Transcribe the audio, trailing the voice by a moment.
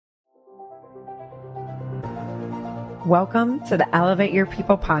Welcome to the Elevate Your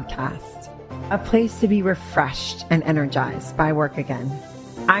People podcast, a place to be refreshed and energized by work again.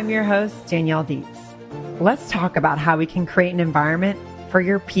 I'm your host, Danielle Dietz. Let's talk about how we can create an environment for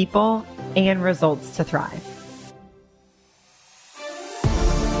your people and results to thrive.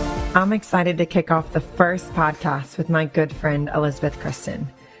 I'm excited to kick off the first podcast with my good friend, Elizabeth Krystyn.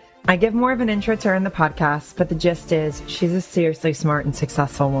 I give more of an intro to her in the podcast, but the gist is she's a seriously smart and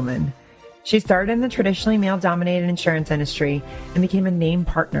successful woman. She started in the traditionally male-dominated insurance industry and became a named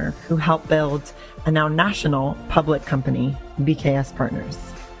partner who helped build a now national public company, BKS Partners.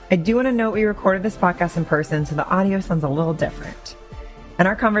 I do want to note we recorded this podcast in person, so the audio sounds a little different. In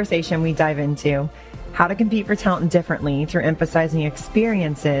our conversation, we dive into how to compete for talent differently through emphasizing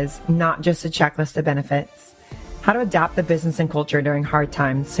experiences, not just a checklist of benefits, how to adapt the business and culture during hard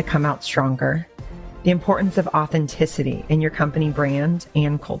times to come out stronger, the importance of authenticity in your company brand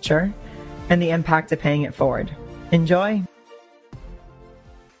and culture, and the impact of paying it forward. Enjoy.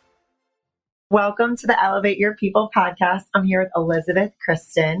 Welcome to the Elevate Your People podcast. I'm here with Elizabeth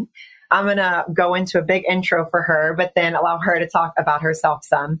Krystyn. I'm going to go into a big intro for her, but then allow her to talk about herself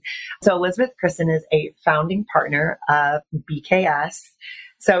some. So Elizabeth Krystyn is a founding partner of BKS.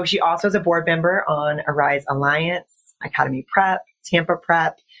 So she also is a board member on Arise Alliance, Academy Prep, Tampa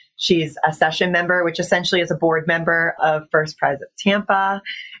Prep. She's a session member, which essentially is a board member of First Prize of Tampa.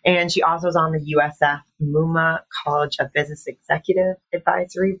 And she also is on the USF MUMA College of Business Executive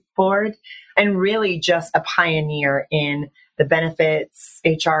Advisory Board, and really just a pioneer in the benefits,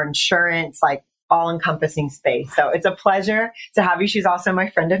 HR, insurance, like all-encompassing space. So it's a pleasure to have you. She's also my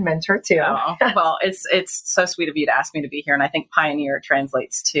friend and mentor too. Oh, well, it's so sweet of you to ask me to be here. And I think pioneer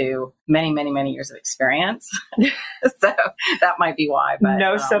translates to many, many, many years of experience. So that might be why. But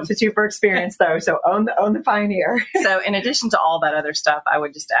no substitute for experience though. So own the pioneer. So in addition to all that other stuff, I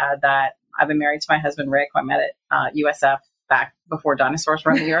would just add that I've been married to my husband, Rick, who I met at USF back before dinosaurs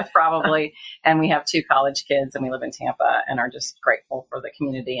roamed the earth, probably. And we have 2 college kids and we live in Tampa and are just grateful for the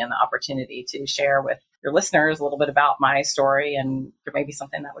community and the opportunity to share with your listeners a little bit about my story, and there may be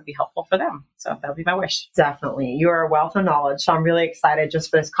something that would be helpful for them. So that would be my wish. Definitely. You're a wealth of knowledge. So I'm really excited just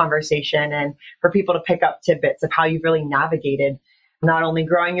for this conversation and for people to pick up tidbits of how you've really navigated not only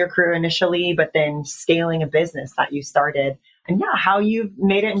growing your career initially, but then scaling a business that you started. And yeah, how you've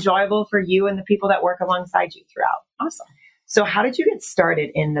made it enjoyable for you and the people that work alongside you throughout. Awesome. So how did you get started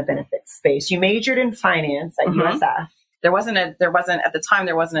in the benefits space? You majored in finance at USF. There wasn't at the time,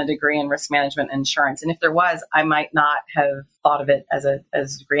 there wasn't a degree in risk management and insurance. And if there was, I might not have thought of it as a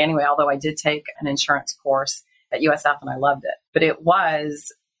degree anyway, although I did take an insurance course at USF and I loved it. But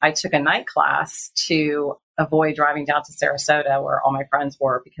I took a night class to avoid driving down to Sarasota where all my friends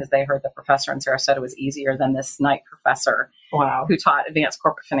were, because they heard the professor in Sarasota was easier than this night professor. Wow. Who taught advanced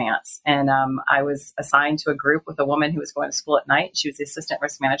corporate finance. And I was assigned to a group with a woman who was going to school at night. She was the assistant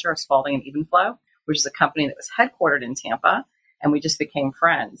risk manager of Spalding and Evenflow, which is a company that was headquartered in Tampa. And we just became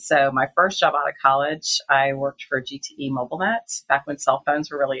friends. So my first job out of college, I worked for GTE MobileNet back when cell phones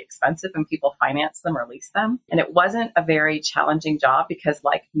were really expensive and people financed them or leased them. And it wasn't a very challenging job because,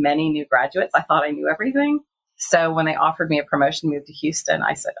 like many new graduates, I thought I knew everything. So when they offered me a promotion to move to Houston,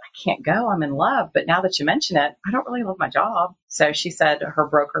 I said, I can't go. I'm in love. But now that you mention it, I don't really love my job. So she said her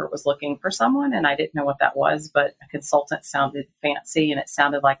broker was looking for someone, and I didn't know what that was, but a consultant sounded fancy, and it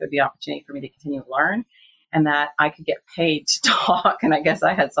sounded like it would be an opportunity for me to continue to learn and that I could get paid to talk. And I guess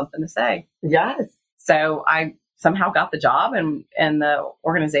I had something to say. Yes. So I somehow got the job, and the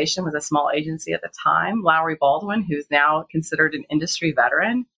organization was a small agency at the time. Lowry Baldwin, who's now considered an industry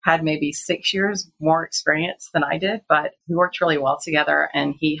veteran, had maybe 6 years more experience than I did, but we worked really well together,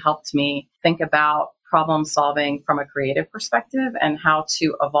 and he helped me think about problem solving from a creative perspective and how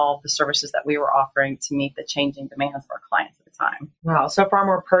to evolve the services that we were offering to meet the changing demands of our clients at the time. Wow. So far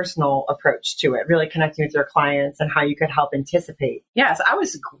more personal approach to it, really connecting with your clients and how you could help anticipate. Yes, I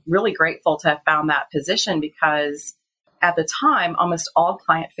was really grateful to have found that position because at the time, almost all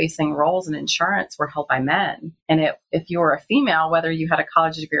client-facing roles in insurance were held by men. And if you were a female, whether you had a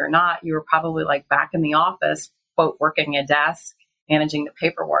college degree or not, you were probably like back in the office, quote, working a desk, managing the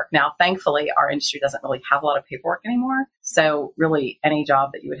paperwork. Now, thankfully, our industry doesn't really have a lot of paperwork anymore. So really, any job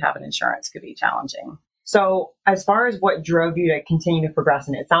that you would have in insurance could be challenging. So as far as what drove you to continue to progress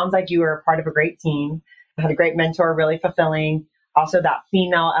in it, sounds like you were a part of a great team, had a great mentor, really fulfilling. Also that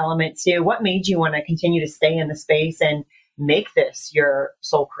female element too. What made you want to continue to stay in the space and make this your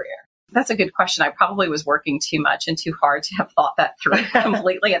sole career? That's a good question. I probably was working too much and too hard to have thought that through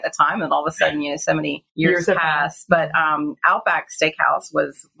completely at the time. And all of a sudden, so many years passed. But Outback Steakhouse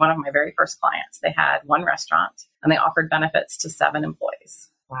was one of my very first clients. They had one restaurant and they offered benefits to 7 employees.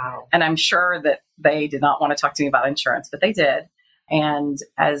 Wow. And I'm sure that They did not want to talk to me about insurance, but they did. And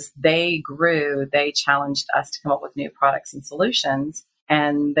as they grew, they challenged us to come up with new products and solutions.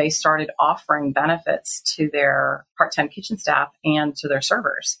 And they started offering benefits to their part-time kitchen staff and to their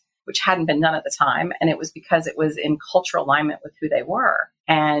servers, which hadn't been done at the time. And it was because it was in cultural alignment with who they were.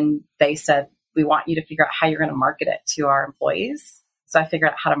 And they said, we want you to figure out how you're going to market it to our employees. So I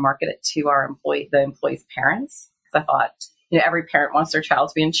figured out how to market it to the employees' parents. Because I thought, every parent wants their child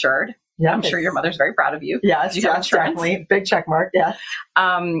to be insured. Yeah, I'm sure your mother's very proud of you. Yes, definitely. Big check mark, yes.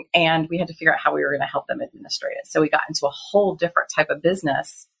 And we had to figure out how we were going to help them administrate it. So we got into a whole different type of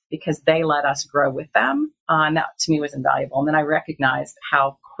business because they let us grow with them. And that to me was invaluable. And then I recognized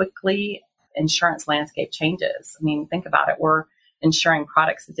how quickly insurance landscape changes. I mean, think about it. We're insuring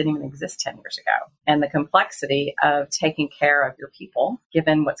products that didn't even exist 10 years ago. And the complexity of taking care of your people,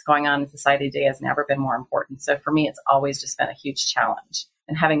 given what's going on in society today, has never been more important. So for me, it's always just been a huge challenge.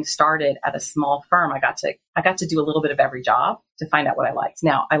 And having started at a small firm, I got to do a little bit of every job to find out what I liked.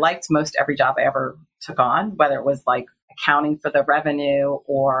 Now, I liked most every job I ever took on, whether it was like accounting for the revenue,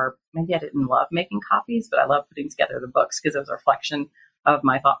 or maybe I didn't love making copies, but I loved putting together the books because it was a reflection of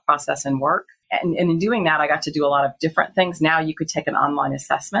my thought process and work. And in doing that, I got to do a lot of different things. Now you could take an online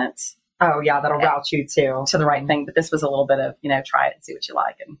assessment. Oh, yeah, that'll route you to the right thing. But this was a little bit of, try it and see what you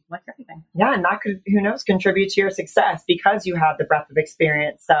like, and like everything. Yeah, and that could, who knows, contribute to your success because you have the breadth of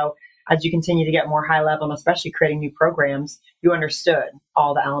experience. So as you continue to get more high level, and especially creating new programs, you understood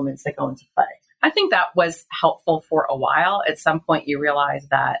all the elements that go into play. I think that was helpful for a while. At some point, you realize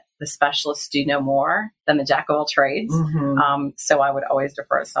that the specialists do know more than the jack of all trades. Mm-hmm. So I would always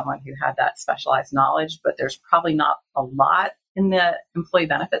defer to someone who had that specialized knowledge, but there's probably not a lot in the employee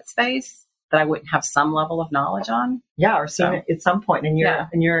benefit space that I wouldn't have some level of knowledge on. Yeah, or seen it at some point in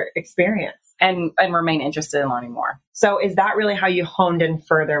your experience. And remain interested in learning more. So is that really how you honed in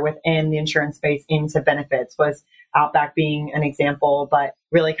further within the insurance space into benefits? Was Outback being an example, but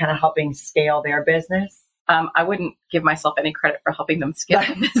really kind of helping scale their business? I wouldn't give myself any credit for helping them scale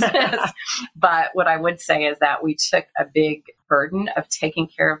the business. But what I would say is that we took a big burden of taking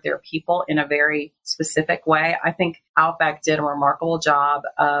care of their people in a very specific way. I think Outback did a remarkable job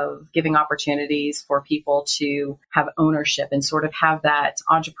of giving opportunities for people to have ownership and sort of have that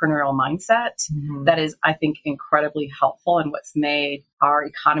entrepreneurial mindset that is, I think, incredibly helpful. And what's made our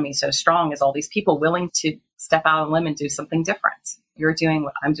economy so strong is all these people willing to step out on a limb and do something different. You're doing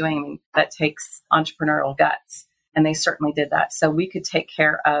what I'm doing. I mean, that takes entrepreneurial guts. And they certainly did that. So we could take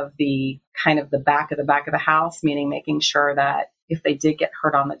care of the kind of the back of the house, meaning making sure that if they did get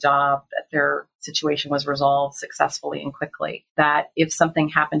hurt on the job, that their situation was resolved successfully and quickly. That if something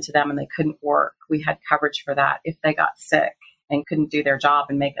happened to them and they couldn't work, we had coverage for that. If they got sick and couldn't do their job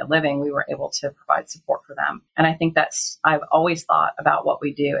and make a living, we were able to provide support for them. And I think I've always thought about what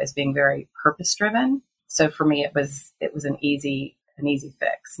we do as being very purpose driven. So for me, it was an easy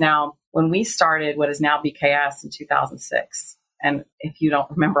fix. Now, when we started what is now BKS in 2006, and if you don't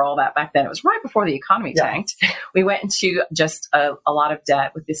remember all that back then, it was right before the economy tanked. We went into just a lot of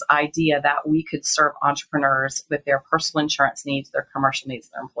debt with this idea that we could serve entrepreneurs with their personal insurance needs, their commercial needs,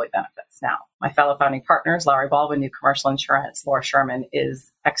 their employee benefits. Now, my fellow founding partners, Larry Baldwin, knew commercial insurance. Laura Sherman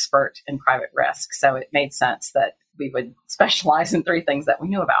is expert in private risk. So it made sense that we would specialize in three things that we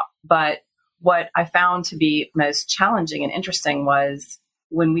knew about. But what I found to be most challenging and interesting was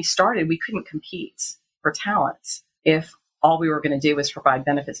when we started, we couldn't compete for talent if all we were going to do was provide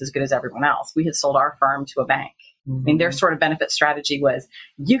benefits as good as everyone else. We had sold our firm to a bank. Mm-hmm. I mean, their sort of benefit strategy was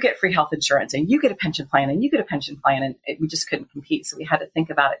you get free health insurance and you get a pension plan and you get a pension plan. And we just couldn't compete. So we had to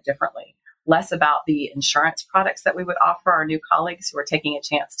think about it differently. Less about the insurance products that we would offer our new colleagues who are taking a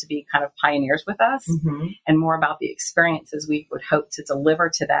chance to be kind of pioneers with us, and more about the experiences we would hope to deliver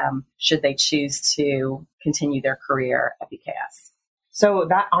to them should they choose to continue their career at BKS. So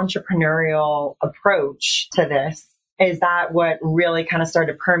that entrepreneurial approach to this, is that what really kind of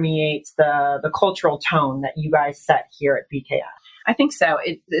started to permeate the cultural tone that you guys set here at BKS? I think so.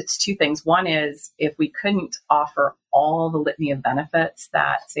 It's two things. One is if we couldn't offer all the litany of benefits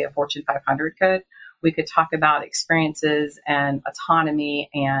that, say, a Fortune 500 could, we could talk about experiences and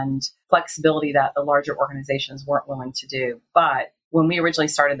autonomy and flexibility that the larger organizations weren't willing to do. But when we originally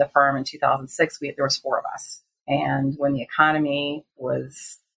started the firm in 2006, there was 4 of us. And when the economy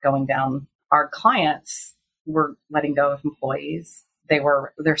was going down, our clients were letting go of employees.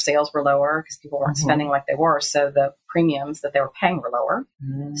 Their sales were lower because people weren't spending like they were. So the premiums that they were paying were lower.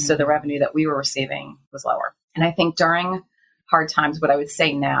 So the revenue that we were receiving was lower. And I think during hard times, what I would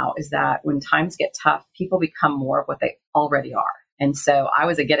say now is that when times get tough, people become more of what they already are. And so I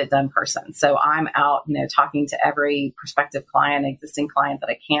was a get it done person. So I'm out, talking to every prospective client, existing client that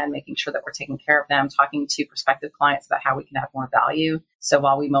I can, making sure that we're taking care of them, talking to prospective clients about how we can add more value. So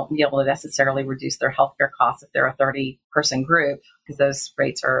while we won't be able to necessarily reduce their healthcare costs if they're a 30-person group, because those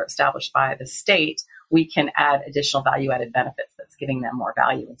rates are established by the state, we can add additional value-added benefits that's giving them more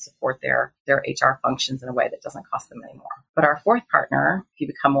value and support their HR functions in a way that doesn't cost them anymore. But our fourth partner, if you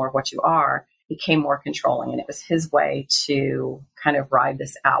become more of what you are, became more controlling. And it was his way to kind of ride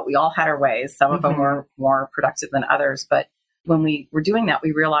this out. We all had our ways. Some of them were more productive than others. But when we were doing that,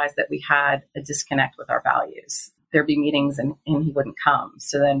 we realized that we had a disconnect with our values. There'd be meetings and he wouldn't come.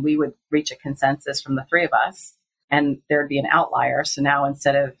 So then we would reach a consensus from the three of us, and there'd be an outlier. So now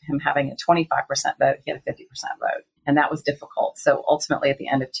instead of him having a 25% vote, he had a 50% vote. And that was difficult. So ultimately, at the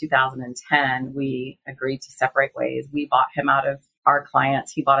end of 2010, we agreed to separate ways. We bought him out of our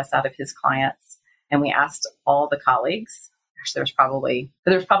clients. He bought us out of his clients. And we asked all the colleagues, gosh, there's probably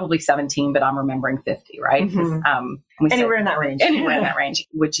 17, but I'm remembering 50, right? Anywhere in that range. Anywhere in that range.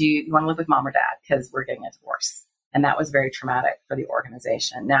 Would you want to live with mom or dad? Because we're getting a divorce. And that was very traumatic for the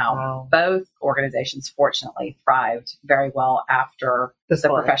organization. Now, both organizations fortunately thrived very well after the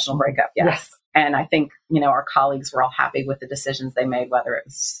professional breakup. Yes. And I think, our colleagues were all happy with the decisions they made, whether it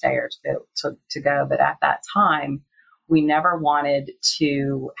was to stay or to go. But at that time, we never wanted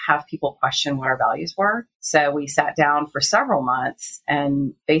to have people question what our values were. So we sat down for several months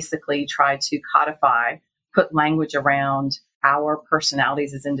and basically tried to codify, put language around our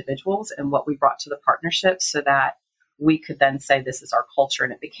personalities as individuals and what we brought to the partnership so that we could then say this is our culture.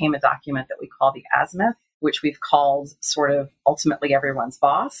 And it became a document that we call the azimuth, which we've called sort of ultimately everyone's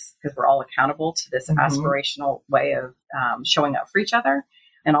boss, because we're all accountable to this aspirational way of showing up for each other.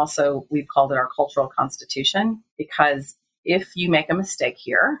 And also we've called it our cultural constitution, because if you make a mistake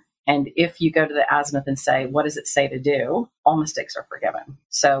here, and if you go to the azimuth and say, what does it say to do? All mistakes are forgiven.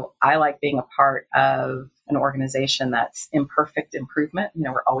 So I like being a part of an organization that's imperfect improvement.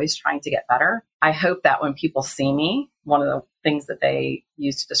 We're always trying to get better. I hope that when people see me, one of the things that they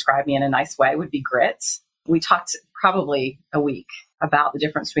use to describe me in a nice way would be grit. We talked probably a week about the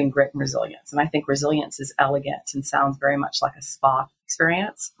difference between grit and resilience. And I think resilience is elegant and sounds very much like a spa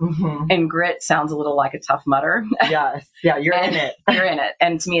experience. And grit sounds a little like a Tough Mudder. Yes. Yeah, you're in it. You're in it.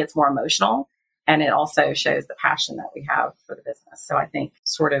 And to me, it's more emotional. And it also shows the passion that we have for the business. So I think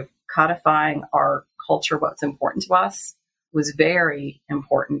sort of codifying our culture, what's important to us, was very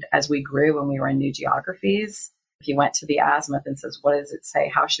important as we grew when we were in new geographies. If you went to the azimuth and says, what does it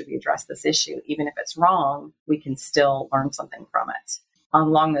say? How should we address this issue? Even if it's wrong, we can still learn something from it.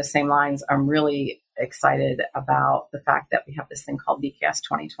 Along those same lines, I'm really excited about the fact that we have this thing called BKS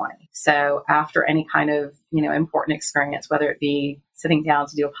 2020. So after any kind of, important experience, whether it be sitting down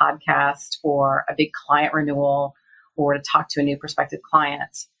to do a podcast or a big client renewal or to talk to a new prospective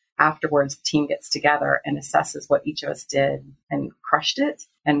client, afterwards, the team gets together and assesses what each of us did and crushed it,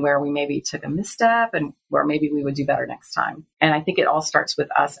 and where we maybe took a misstep and where maybe we would do better next time. And I think it all starts with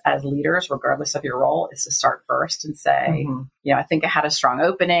us as leaders, regardless of your role, is to start first and say, I think I had a strong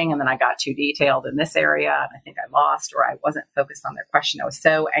opening and then I got too detailed in this area and I think I lost, or I wasn't focused on their question. I was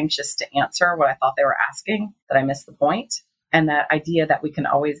so anxious to answer what I thought they were asking that I missed the point. And that idea that we can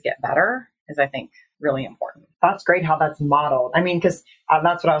always get better is, I think, really important. That's great how that's modeled. I mean, because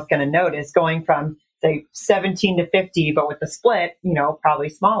that's what I was going to note is going from, say, 17 to 50, but with the split, probably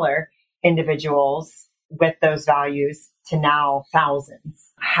smaller individuals with those values to now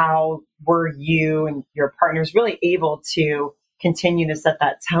thousands. How were you and your partners really able to continue to set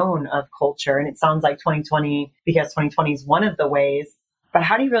that tone of culture? And it sounds like 2020, because 2020 is one of the ways, but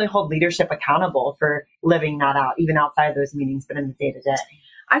how do you really hold leadership accountable for living that out, even outside of those meetings, but in the day-to-day?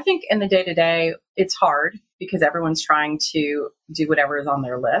 I think in the day-to-day, it's hard because everyone's trying to do whatever is on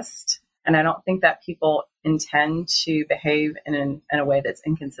their list. And I don't think that people intend to behave in a way that's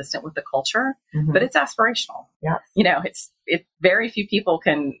inconsistent with the culture, but it's aspirational. Yeah. It's very few people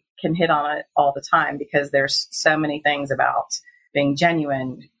can hit on it all the time because there's so many things about being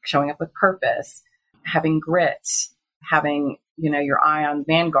genuine, showing up with purpose, having grit, having, your eye on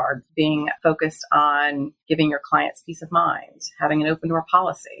vanguard, being focused on giving your clients peace of mind, having an open door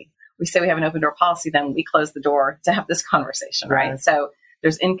policy. We say we have an open door policy, then we close the door to have this conversation, right? So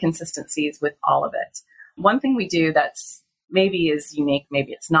there's inconsistencies with all of it. One thing we do that's maybe is unique,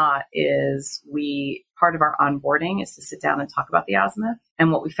 maybe it's not, is part of our onboarding is to sit down and talk about the azimuth.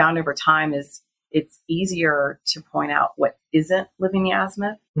 And what we found over time is it's easier to point out what isn't living the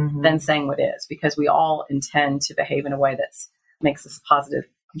azimuth than saying what is, because we all intend to behave in a way that makes us a positive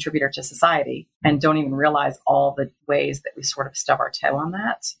contributor to society and don't even realize all the ways that we sort of stub our toe on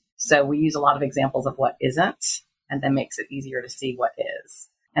that. So we use a lot of examples of what isn't and then makes it easier to see what is.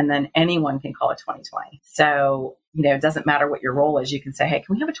 And then anyone can call it 2020. So, it doesn't matter what your role is. You can say, hey,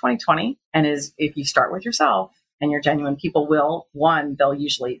 can we have a 2020? And if you start with yourself and you're genuine, people they'll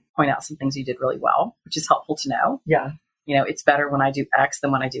usually point out some things you did really well, which is helpful to know. Yeah. It's better when I do X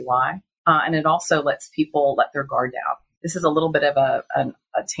than when I do Y. And it also lets people let their guard down. This is a little bit of a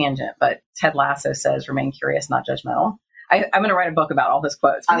tangent, but Ted Lasso says, remain curious, not judgmental. I'm going to write a book about all his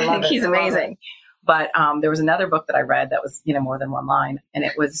quotes. I think he's amazing. But there was another book that I read that was, more than one line. And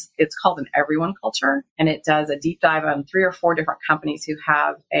it's called An Everyone Culture. And it does a deep dive on 3 or 4 different companies who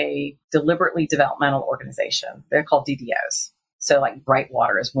have a deliberately developmental organization. They're called DDOs. So like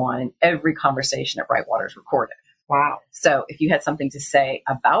Brightwater is one, and every conversation at Brightwater is recorded. Wow. So if you had something to say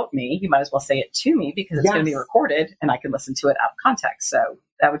about me, you might as well say it to me because it's going to be recorded and I can listen to it out of context. So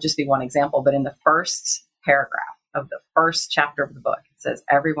that would just be one example. But in the first paragraph of the first chapter of the book, it says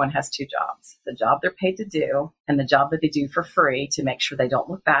everyone has 2 jobs, the job they're paid to do and the job that they do for free to make sure they don't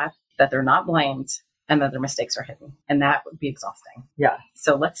look bad, that they're not blamed, and that their mistakes are hidden. And that would be exhausting. Yeah.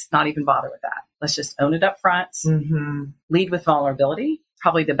 So let's not even bother with that. Let's just own it up front, lead with vulnerability.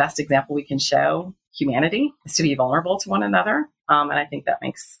 Probably the best example we can show humanity is to be vulnerable to one another. And I think that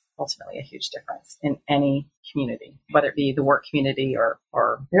makes ultimately a huge difference in any community, whether it be the work community or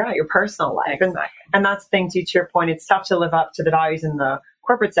your personal life. Exactly. And that's the thing too, to your point, it's tough to live up to the values in the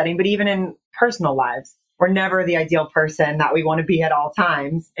corporate setting, but even in personal lives, we're never the ideal person that we want to be at all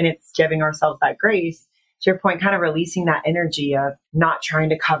times. And it's giving ourselves that grace, to your point, kind of releasing that energy of not trying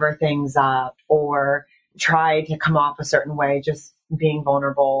to cover things up or try to come off a certain way, just being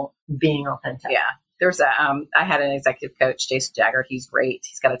vulnerable, being authentic. Yeah. I had an executive coach, Jason Jagger. He's great.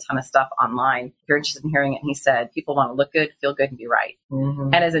 He's got a ton of stuff online. If you're interested in hearing it, he said, people want to look good, feel good, and be right.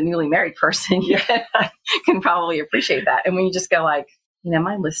 And as a newly married person, you can probably appreciate that. And when you just go like,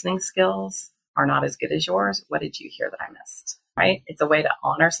 my listening skills are not as good as yours. What did you hear that I missed? Right? It's a way to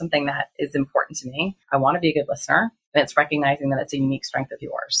honor something that is important to me. I want to be a good listener. And it's recognizing that it's a unique strength of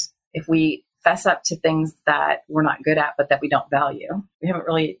yours. If we fess up to things that we're not good at, but that we don't value, we haven't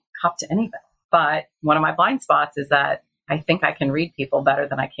really copped to anything. But one of my blind spots is that I think I can read people better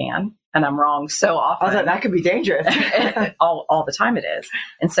than I can. And I'm wrong so often. Also, that could be dangerous. all the time it is.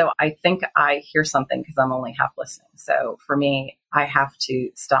 And so I think I hear something because I'm only half listening. So for me, I have to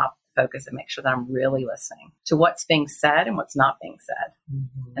stop, focus, and make sure that I'm really listening to what's being said and what's not being said,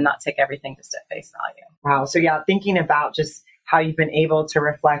 and not take everything just at face value. Wow. So thinking about just how you've been able to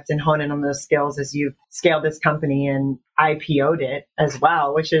reflect and hone in on those skills as you've scaled this company and IPO'd it as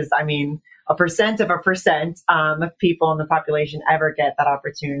well, which is, a percent of people in the population ever get that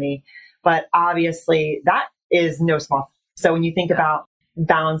opportunity. But obviously that is no small thing. So when you think about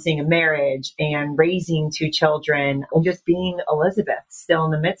balancing a marriage and raising 2 children and just being Elizabeth still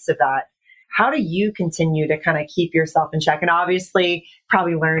in the midst of that, how do you continue to kind of keep yourself in check? And obviously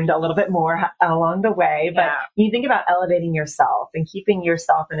probably learned a little bit more along the way, but when you think about elevating yourself and keeping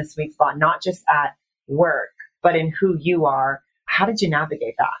yourself in a sweet spot, not just at work, but in who you are, how did you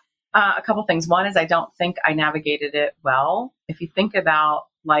navigate that? A couple things. One is I don't think I navigated it well. If you think about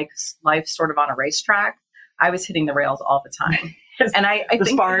life sort of on a racetrack, I was hitting the rails all the time. And I think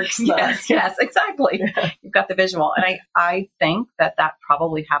sparks. Yes, exactly. You've got the visual. And I think that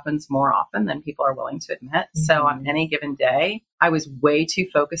probably happens more often than people are willing to admit. So on any given day, I was way too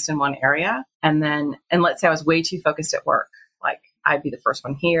focused in one area. And let's say I was way too focused at work. Like I'd be the first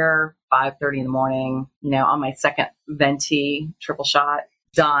one here, 5:30 in the morning, on my second venti, triple shot.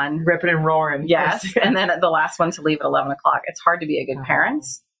 Done. Ripping and roaring. Yes. And then the last one to leave at 11 o'clock. It's hard to be a good parent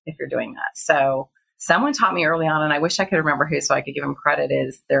if you're doing that. So someone taught me early on, and I wish I could remember who so I could give them credit,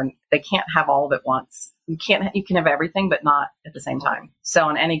 is they can't have all of it once. You can have everything, but not at the same time. So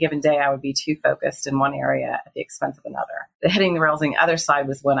on any given day, I would be too focused in one area at the expense of another. The hitting the rails on the other side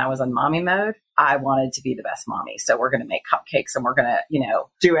was when I was on mommy mode. I wanted to be the best mommy. So we're going to make cupcakes and we're going to,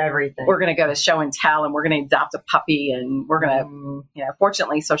 do everything. We're going to go to show and tell and we're going to adopt a puppy and we're going to,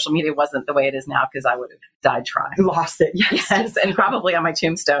 fortunately, social media wasn't the way it is now because I would have died trying. Lost it. Yes. And probably on my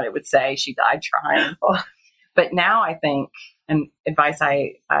tombstone, it would say she died trying. But now I think, and advice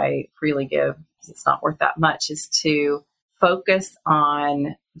I freely give, because it's not worth that much, is to focus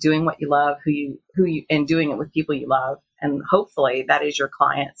on doing what you love, who you, and doing it with people you love. And hopefully that is your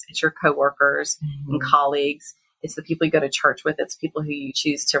clients, it's your coworkers and colleagues. It's the people you go to church with. It's people who you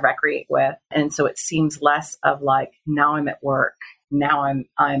choose to recreate with. And so it seems less of like, now I'm at work. Now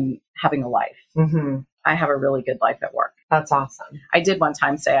I'm having a life. I have a really good life at work. That's awesome. I did one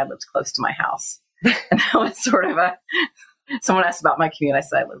time say I lived close to my house. And that was sort of someone asked about my commute. I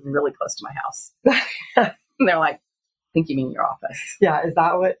said, I live really close to my house. And they're like, think you mean your office. Yeah. Is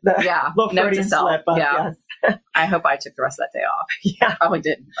that what the little Freudian slip? Yeah. Yes. I hope I took the rest of that day off. Yeah. Probably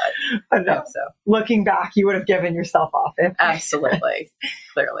didn't, but I hope so. Looking back, you would have given yourself off. Absolutely.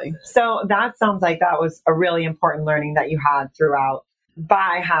 Clearly. So that sounds like that was a really important learning that you had throughout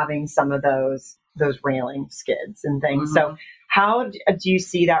by having some of those railing skids and things. So how do you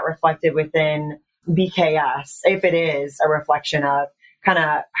see that reflected within BKS, if it is a reflection of kind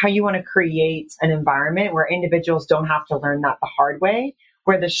of how you want to create an environment where individuals don't have to learn that the hard way,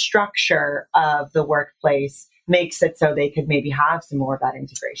 where the structure of the workplace makes it so they could maybe have some more of that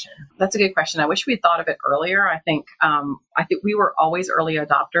integration? That's a good question. I wish we'd thought of it earlier. I think we were always early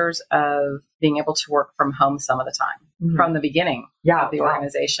adopters of being able to work from home some of the time from the beginning of the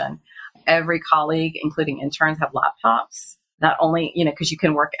organization. Every colleague, including interns, have laptops. Not only, because you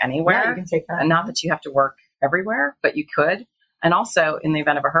can work anywhere. Yeah, you can take that. And not that you have to work everywhere, but you could. And also, in the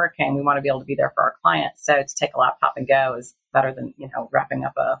event of a hurricane, we want to be able to be there for our clients. So to take a laptop and go is better than, wrapping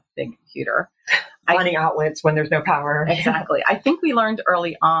up a big computer. Finding outlets when there's no power. Exactly. I think we learned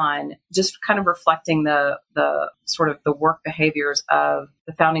early on, just kind of reflecting the sort of the work behaviors of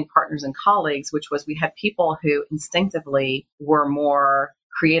the founding partners and colleagues, which was we had people who instinctively were more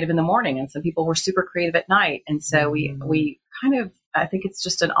creative in the morning, and some people were super creative at night. And so we kind of, I think it's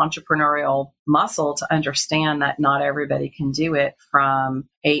just an entrepreneurial muscle to understand that not everybody can do it from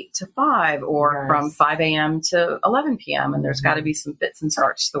 8 to 5 or from 5 a.m. to 11 p.m. And there's got to be some fits and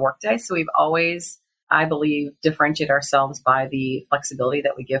starts to the workday. So we've always, I believe, differentiate ourselves by the flexibility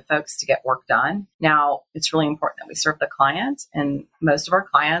that we give folks to get work done. Now, it's really important that we serve the client, and most of our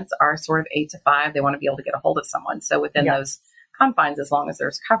clients are sort of 8 to 5. They want to be able to get a hold of someone. So within those confines, as long as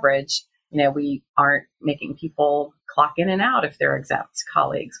there's coverage, we aren't making people clock in and out if they're exempt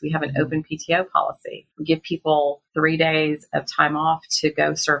colleagues. We have an open PTO policy. We give people 3 days of time off to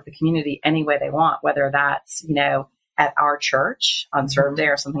go serve the community any way they want, whether that's, at our church on Serve Day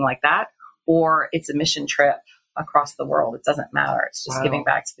or something like that, or it's a mission trip across the world. It doesn't matter. It's just giving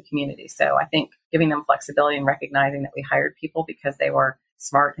back to the community. So I think giving them flexibility and recognizing that we hired people because they were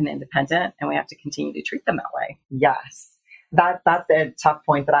smart and independent, and we have to continue to treat them that way. Yes. That's a tough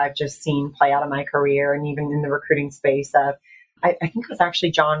point that I've just seen play out in my career, and even in the recruiting space of, I think it was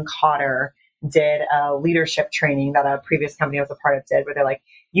actually John Cotter did a leadership training that a previous company I was a part of did, where they're like,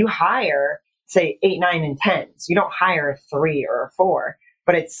 you hire, say 8, 9, and 10s. You don't hire a 3 or a 4,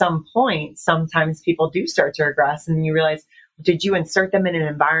 but at some point, sometimes people do start to regress, and you realize, did you insert them in an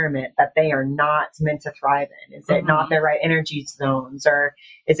environment that they are not meant to thrive in? Is it not their right energy zones, or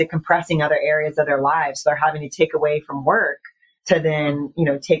is it compressing other areas of their lives? So they're having to take away from work to then,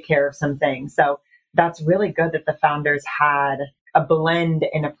 take care of some things. So that's really good that the founders had a blend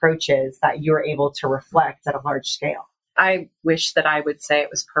in approaches that you were able to reflect at a large scale. I wish that I would say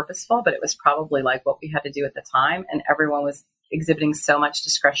it was purposeful, but it was probably like what we had to do at the time. And everyone was exhibiting so much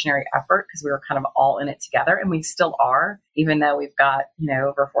discretionary effort because we were kind of all in it together. And we still are, even though we've got,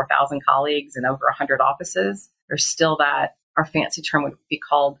 over 4,000 colleagues and over 100 offices. There's still that, our fancy term would be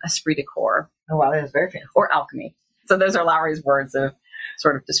called esprit de corps. Oh, wow. That is very fancy. Or alchemy. So those are Lowry's words of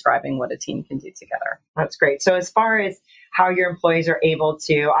sort of describing what a team can do together. That's great. So as far as how your employees are able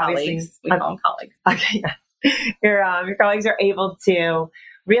to, obviously, we call them colleagues. Okay, yeah. Your colleagues are able to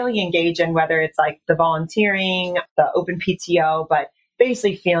really engage in whether it's like the volunteering, the open PTO, but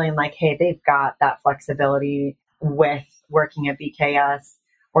basically feeling like, hey, they've got that flexibility with working at BKS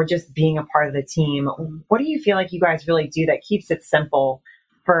or just being a part of the team. What do you feel like you guys really do that keeps it simple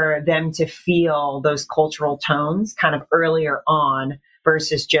for them to feel those cultural tones kind of earlier on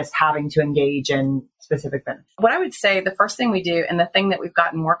versus just having to engage in specific benefits? What I would say, the first thing we do, and the thing that we've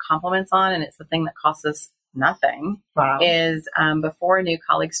gotten more compliments on, and it's the thing that costs us nothing, is before a new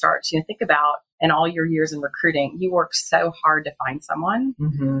colleague starts, think about in all your years in recruiting, you work so hard to find someone.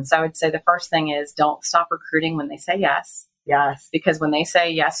 So I would say the first thing is don't stop recruiting when they say yes. Yes. Because when they say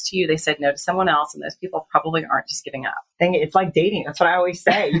yes to you, they said no to someone else, and those people probably aren't just giving up. It's like dating. That's what I always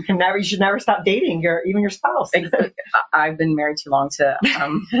say. You should never stop dating even your spouse. I've been married too long to,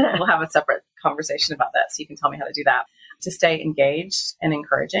 we'll have a separate conversation about that. So you can tell me how to do that. To stay engaged and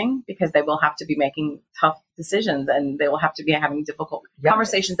encouraging, because they will have to be making tough decisions, and they will have to be having difficult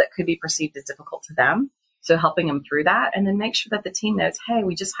conversations that could be perceived as difficult to them. So helping them through that, and then make sure that the team knows, hey,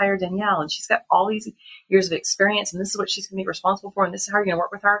 we just hired Danielle and she's got all these years of experience, and this is what she's going to be responsible for, and this is how you're going to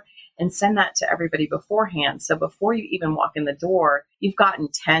work with her, and send that to everybody beforehand. So before you even walk in the door, you've gotten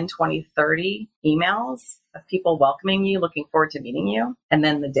 10, 20, 30 emails of people welcoming you, looking forward to meeting you. And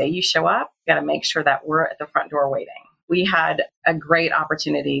then the day you show up, you got to make sure that we're at the front door waiting. We had a great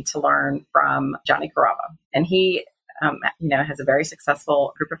opportunity to learn from Johnny Carava, and he has a very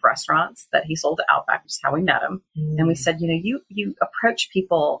successful group of restaurants that he sold to Outback, which is how we met him. And we said, you approach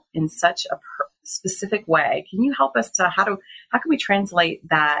people in such a specific way. Can you help us to how can we translate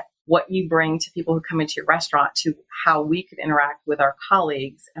that, what you bring to people who come into your restaurant, to how we could interact with our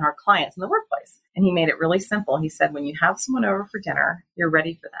colleagues and our clients in the workplace? And he made it really simple. He said, when you have someone over for dinner, you're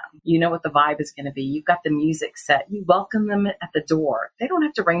ready for them. You know what the vibe is going to be. You've got the music set. You welcome them at the door. They don't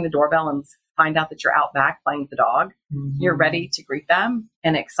have to ring the doorbell and find out that you're out back playing with the dog. You're ready to greet them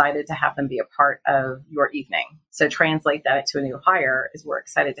and excited to have them be a part of your evening. So translate that to a new hire is, we're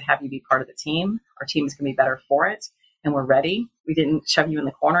excited to have you be part of the team. Our team is going to be better for it. And we're ready. We didn't shove you in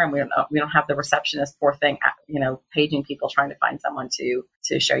the corner, and we don't have the receptionist, poor thing, paging people trying to find someone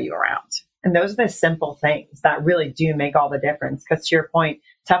to show you around. And those are the simple things that really do make all the difference. Because to your point,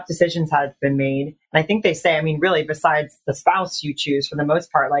 tough decisions have been made. And I think they say, really, besides the spouse you choose, for the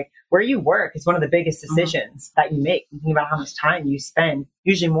most part, like where you work is one of the biggest decisions that you make. Thinking about how much time you spend,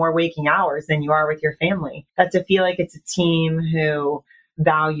 usually more waking hours than you are with your family. But to feel like it's a team who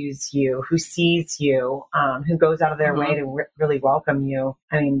values you, who sees you, who goes out of their way to really welcome you.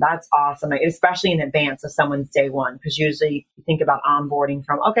 That's awesome, especially in advance of someone's day one, because usually you think about onboarding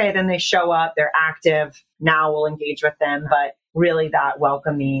from, okay, then they show up, they're active, now we'll engage with them. But really that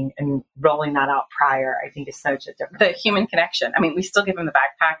welcoming and rolling that out prior, I think is such a difference. The human connection. We still give them the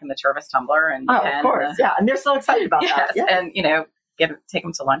backpack and the Tervis tumbler. And of course. And they're so excited about that. Yes. And, take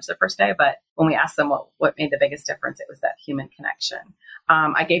them to lunch the first day. But when we asked them what made the biggest difference, it was that human connection.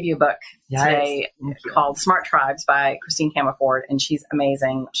 I gave you a book today called Smart Tribes by Christine Camaford, and she's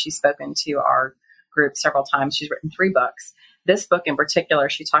amazing. She's spoken to our group several times. She's written 3 books. This book in particular,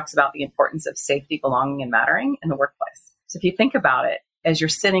 she talks about the importance of safety, belonging, and mattering in the workplace. So if you think about it, as you're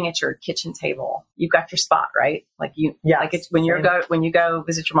sitting at your kitchen table, you've got your spot, right? Like it's when you go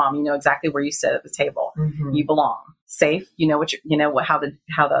visit your mom, you know exactly where you sit at the table. You belong. Safe,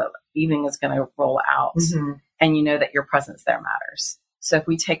 how the evening is going to roll out, and you know that your presence there matters. So if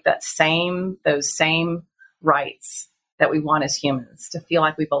we take those same rights that we want as humans, to feel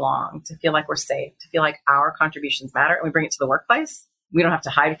like we belong, to feel like we're safe, to feel like our contributions matter, and we bring it to the workplace, we don't have to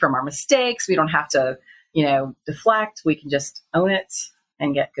hide from our mistakes. We don't have to deflect. We can just own it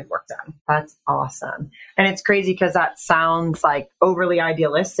and get good work done. That's awesome. And it's crazy because that sounds like overly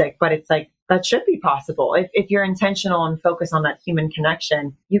idealistic, but it's like, that should be possible. If you're intentional and focus on that human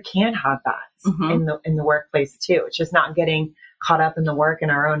connection, you can have that in the workplace too. It's just not getting caught up in the work in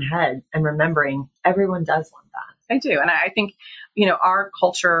our own head and remembering everyone does want that. I do. And I think, our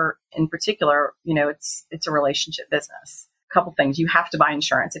culture in particular, it's a relationship business. A couple things. You have to buy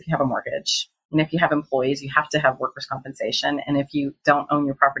insurance if you have a mortgage. And if you have employees, you have to have workers' compensation. And if you don't own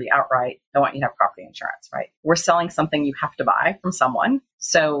your property outright, they want you to have property insurance, right? We're selling something you have to buy from someone.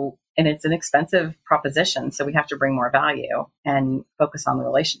 And it's an expensive proposition. So we have to bring more value and focus on the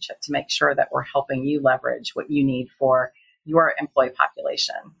relationship to make sure that we're helping you leverage what you need for your employee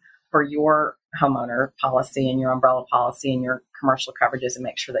population, for your homeowner policy and your umbrella policy and your commercial coverages, and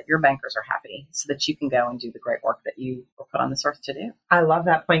make sure that your bankers are happy so that you can go and do the great work that you were put on this earth to do. I love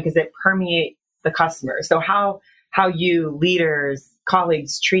that point because it permeates the customer. So how you leaders,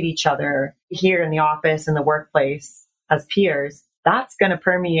 colleagues treat each other here in the office, in the workplace as peers, that's going to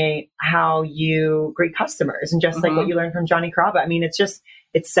permeate how you greet customers. And just like what you learned from Johnny Caraba,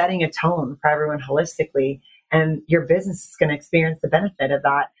 it's setting a tone for everyone holistically. And your business is going to experience the benefit of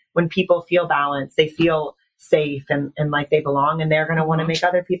that. When people feel balanced, they feel safe and like they belong, and they're going to want to make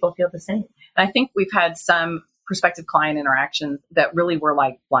other people feel the same. I think we've had some prospective client interactions that really were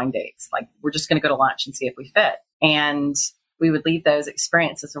like blind dates. Like, we're just going to go to lunch and see if we fit. And we would leave those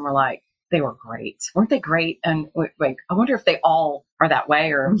experiences and we're like, they were great. Weren't they great? And like, I wonder if they all are that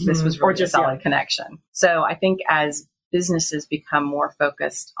way, or if this was really just a solid connection. So I think as businesses become more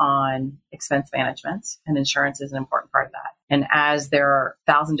focused on expense management, and insurance is an important part of that. And as there are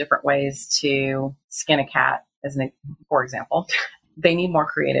 1,000 different ways to skin a cat, for example, they need more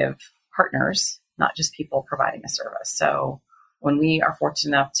creative partners, not just people providing a service. So when we are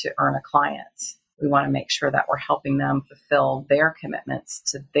fortunate enough to earn a client, we want to make sure that we're helping them fulfill their commitments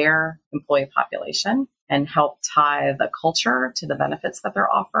to their employee population and help tie the culture to the benefits that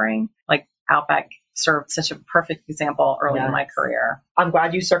they're offering. Like Outback served such a perfect example early in my career. I'm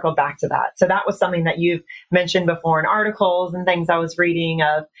glad you circled back to that. So that was something that you've mentioned before in articles and things I was reading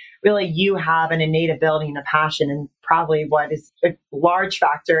of. Really, you have an innate ability and a passion, and probably what is a large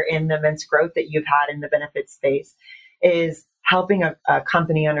factor in the immense growth that you've had in the benefits space is helping a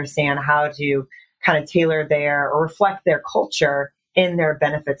company understand how to kind of tailor or reflect their culture in their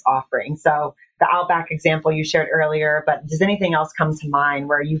benefits offering. So the Outback example you shared earlier, but does anything else come to mind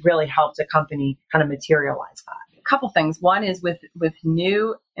where you've really helped a company kind of materialize that? A couple things. One is with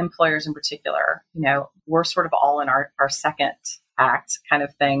new employers in particular, we're sort of all in our second act kind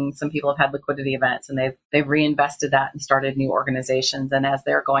of thing. Some people have had liquidity events and they've reinvested that and started new organizations. And as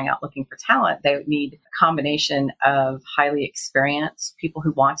they're going out looking for talent, they need a combination of highly experienced people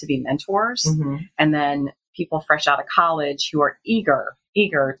who want to be mentors, and then people fresh out of college who are eager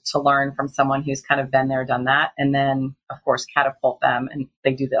to learn from someone who's kind of been there, done that. And then, of course, catapult them. And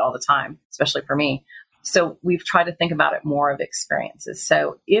they do that all the time, especially for me. So we've tried to think about it more of experiences.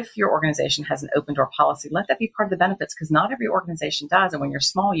 So if your organization has an open door policy, let that be part of the benefits, because not every organization does. And when you're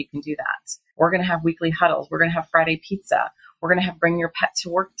small, you can do that. We're going to have weekly huddles. We're going to have Friday pizza. We're going to have bring your pet to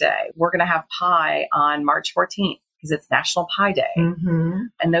work day. We're going to have pie on March 14th because it's National Pie Day.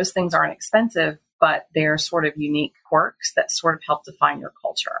 And those things aren't expensive, but they're sort of unique quirks that sort of help define your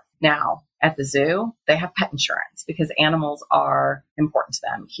culture. Now, at the zoo, they have pet insurance because animals are important to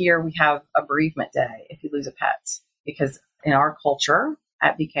them. Here we have a bereavement day if you lose a pet, because in our culture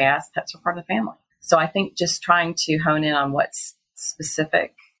at BKS, pets are part of the family. So I think just trying to hone in on what's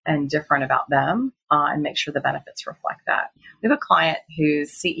specific and different about them and make sure the benefits reflect that. We have a client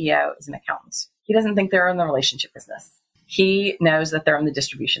whose CEO is an accountant. He doesn't think they're in the relationship business. He knows that they're in the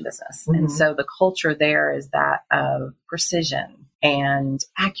distribution business. And so the culture there is that of precision and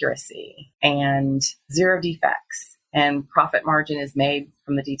accuracy and zero defects, and profit margin is made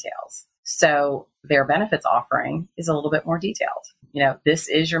from the details. So their benefits offering is a little bit more detailed. This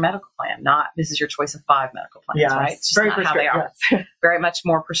is your medical plan, not this is your choice of 5 medical plans, right? It's just very not how they are. Yes. Very much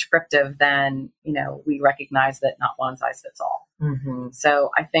more prescriptive than, we recognize that not one size fits all.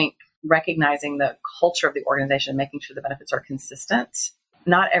 So I think recognizing the culture of the organization, making sure the benefits are consistent.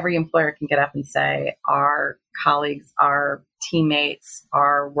 Not every employer can get up and say, our colleagues, our teammates,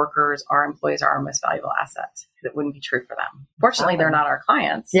 our workers, our employees are our most valuable asset. It wouldn't be true for them. Fortunately, they're not our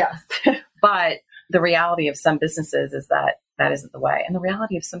clients. Yes. But the reality of some businesses is that isn't the way. And the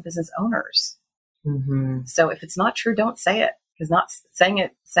reality of some business owners. So if it's not true, don't say it. Because not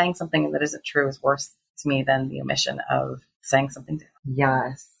saying something that isn't true is worse to me than the omission of saying something different.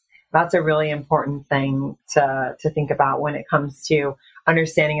 Yes. That's a really important thing to think about when it comes to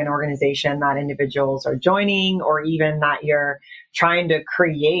understanding an organization that individuals are joining, or even that you're trying to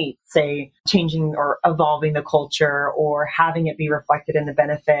create, say, changing or evolving the culture or having it be reflected in the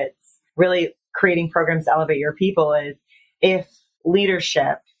benefits, really creating programs to elevate your people. Is if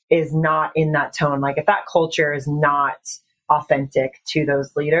leadership is not in that tone, like if that culture is not authentic to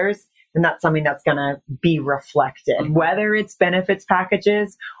those leaders, then that's something that's going to be reflected, whether it's benefits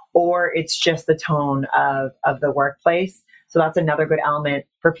packages or it's just the tone of the workplace. So that's another good element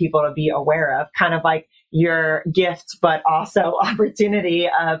for people to be aware of, kind of like your gift, but also opportunity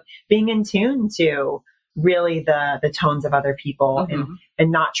of being in tune to really the tones of other people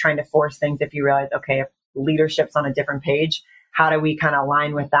and not trying to force things. If you realize, okay, if leadership's on a different page, how do we kind of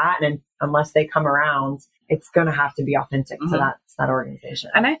align with that? And unless they come around, it's going to have to be authentic to that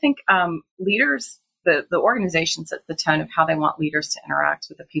organization. And I think leaders, the organization sets the tone of how they want leaders to interact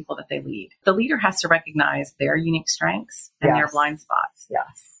with the people that they lead. The leader has to recognize their unique strengths and their blind spots.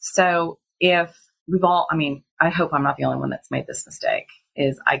 Yes. So if we've all, I hope I'm not the only one that's made this mistake,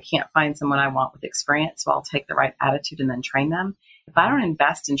 is I can't find someone I want with experience, so I'll take the right attitude and then train them. If I don't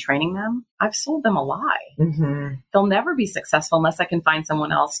invest in training them, I've sold them a lie. They'll never be successful unless I can find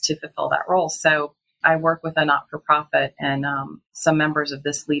someone else to fulfill that role. So I work with a not-for-profit, and some members of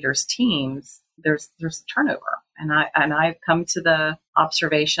this leader's teams, there's turnover. And I've come to the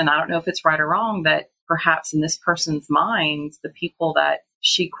observation, I don't know if it's right or wrong, that perhaps in this person's mind, the people that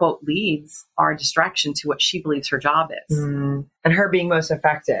she, quote, leads are a distraction to what she believes her job is. And her being most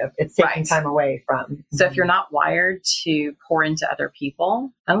effective, it's taking time away from. So if you're not wired to pour into other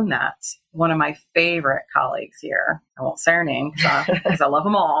people, own that. One of my favorite colleagues here, I won't say her name because I love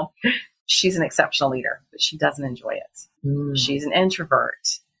them all. She's an exceptional leader, but she doesn't enjoy it. She's an introvert.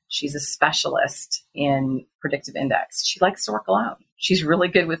 She's a specialist in predictive index. She likes to work alone. She's really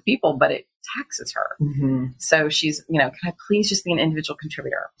good with people, but it taxes her. So she's, can I please just be an individual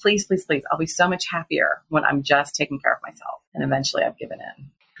contributor? Please, please, please. I'll be so much happier when I'm just taking care of myself. And eventually I've given in.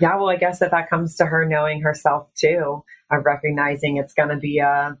 Yeah, well, I guess that comes to her knowing herself too, of recognizing it's going to be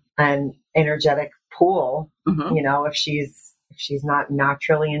an energetic pool, if she's not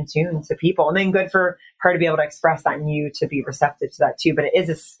naturally in tune to people. And then good for her to be able to express that and you to be receptive to that too. But it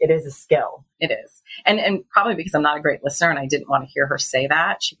is a skill. It is. And probably because I'm not a great listener and I didn't want to hear her say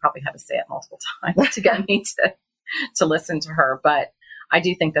that, she probably had to say it multiple times to get me to listen to her. But I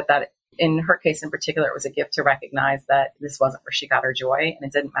do think that in her case in particular, it was a gift to recognize that this wasn't where she got her joy, and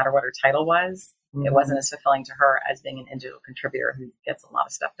it didn't matter what her title was. It wasn't as fulfilling to her as being an individual contributor who gets a lot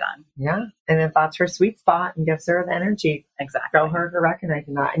of stuff done. Yeah. And if that's her sweet spot and gives her the energy, Exactly. go her for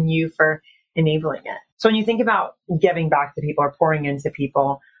recognizing that and you for enabling it. So when you think about giving back to people or pouring into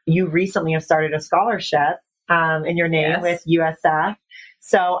people, you recently have started a scholarship in your name with USF.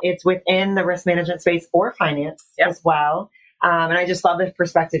 So it's within the risk management space or finance as well. And I just love the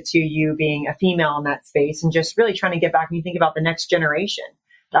perspective to you being a female in that space and just really trying to get back and you think about the next generation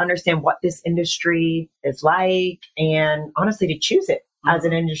to understand what this industry is like and honestly to choose it as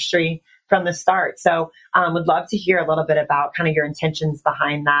an industry from the start. So would love to hear a little bit about kind of your intentions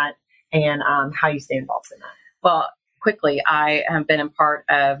behind that and how you stay involved in that. Well, quickly, I have been a part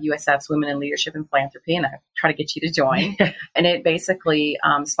of USF's Women in Leadership and Philanthropy, and I try to get you to join. And it basically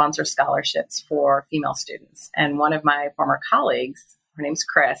sponsors scholarships for female students. And one of my former colleagues, her name's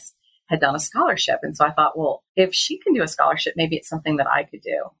Chris, had done a scholarship. And so I thought, well, if she can do a scholarship, maybe it's something that I could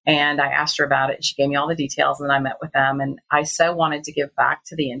do. And I asked her about it. She gave me all the details, and then I met with them. And I so wanted to give back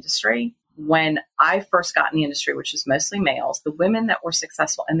to the industry. When I first got in the industry, which was mostly males, the women that were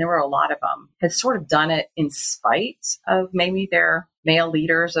successful, and there were a lot of them, had sort of done it in spite of maybe their male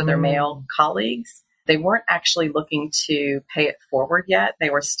leaders or their male colleagues. They weren't actually looking to pay it forward yet.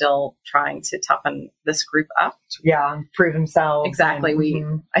 They were still trying to toughen this group up. Yeah, prove themselves. Exactly.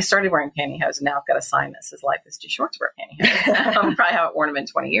 I started wearing pantyhose, and now I've got a sign that says life is too short to wear pantyhose. Probably haven't worn them in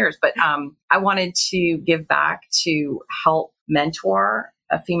 20 years. But I wanted to give back to help mentor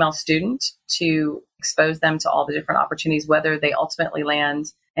a female student to expose them to all the different opportunities, whether they ultimately land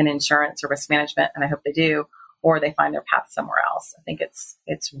in insurance or risk management, and I hope they do, or they find their path somewhere else. I think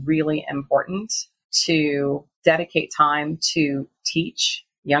it's really important to dedicate time to teach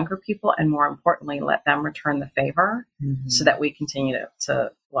younger people and, more importantly, let them return the favor so that we continue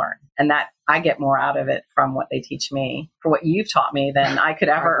to learn. And that I get more out of it from what they teach me for what you've taught me than I could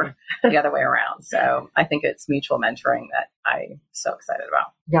ever the other way around. So I think it's mutual mentoring that I'm so excited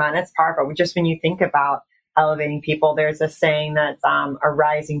about. Yeah, and it's powerful. Just when you think about elevating people, there's a saying that's a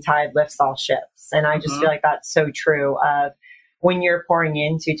rising tide lifts all ships. And I just feel like that's so true of when you're pouring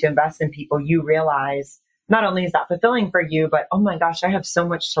into to invest in people, you realize not only is that fulfilling for you, but oh my gosh, I have so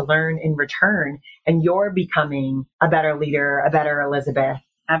much to learn in return. And you're becoming a better leader, a better Elizabeth.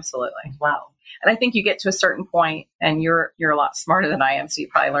 Absolutely. Wow. And I think you get to a certain point, and you're a lot smarter than I am. So you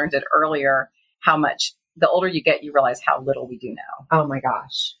probably learned it earlier, how much the older you get, you realize how little we do know. Oh my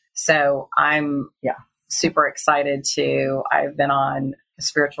gosh. So I'm super excited I've been on a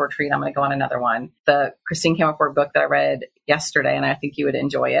spiritual retreat. I'm going to go on another one. The Krystyn Sherman book that I read yesterday, and I think you would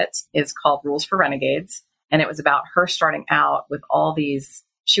enjoy it, is called Rules for Renegades. And it was about her starting out with all these.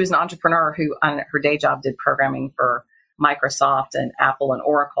 She was an entrepreneur who on her day job did programming for Microsoft and Apple and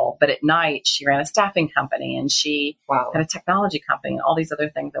Oracle. But at night, she ran a staffing company and she had a technology company and all these other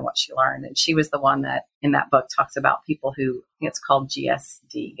things than what she learned. And she was the one that in that book talks about people who, I think it's called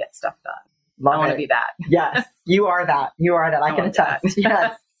GSD, get stuff done. I want to be that. Yes, you are that. You are that. I can attest.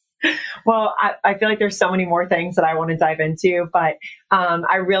 Yes. Well, I feel like there's so many more things that I want to dive into, but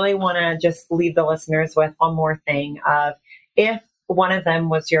I really want to just leave the listeners with one more thing of if one of them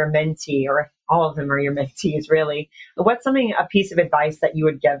was your mentee or if all of them are your mentees, really, what's a piece of advice that you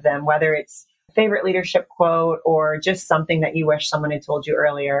would give them, whether it's a favorite leadership quote or just something that you wish someone had told you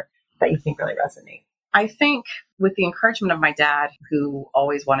earlier that you think really resonates? I think with the encouragement of my dad, who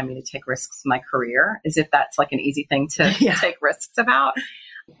always wanted me to take risks in my career, as if that's like an easy thing to take risks about,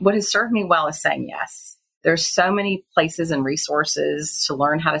 what has served me well is saying yes. There's so many places and resources to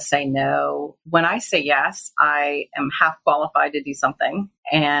learn how to say no. When I say yes, I am half qualified to do something.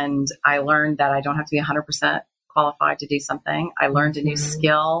 And I learned that I don't have to be 100% qualified to do something. I learned a new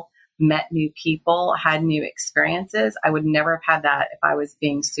skill, met new people, had new experiences. I would never have had that if I was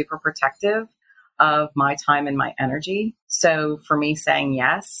being super protective of my time and my energy. So for me, saying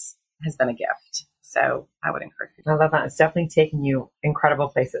yes has been a gift. So I would encourage you. I love that. It's definitely taken you incredible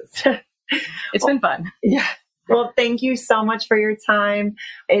places. It's been fun. Yeah. Well, thank you so much for your time.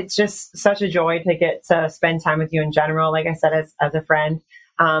 It's just such a joy to get to spend time with you in general, like I said, as a friend,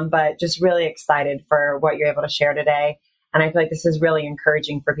 but just really excited for what you're able to share today. And I feel like this is really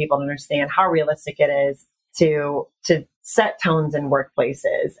encouraging for people to understand how realistic it is to set tones in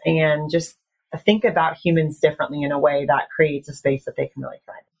workplaces and just think about humans differently in a way that creates a space that they can really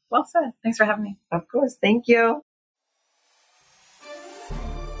thrive. Well said. Thanks for having me. Of course. Thank you.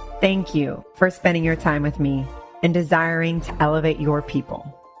 Thank you for spending your time with me and desiring to elevate your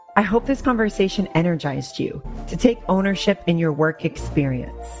people. I hope this conversation energized you to take ownership in your work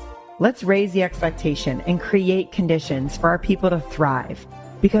experience. Let's raise the expectation and create conditions for our people to thrive,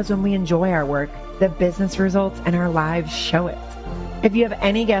 because when we enjoy our work, the business results and our lives show it. If you have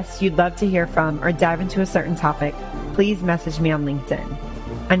any guests you'd love to hear from or dive into a certain topic, please message me on LinkedIn.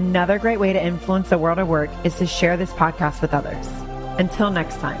 Another great way to influence the world of work is to share this podcast with others. Until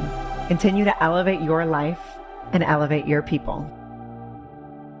next time, continue to elevate your life and elevate your people.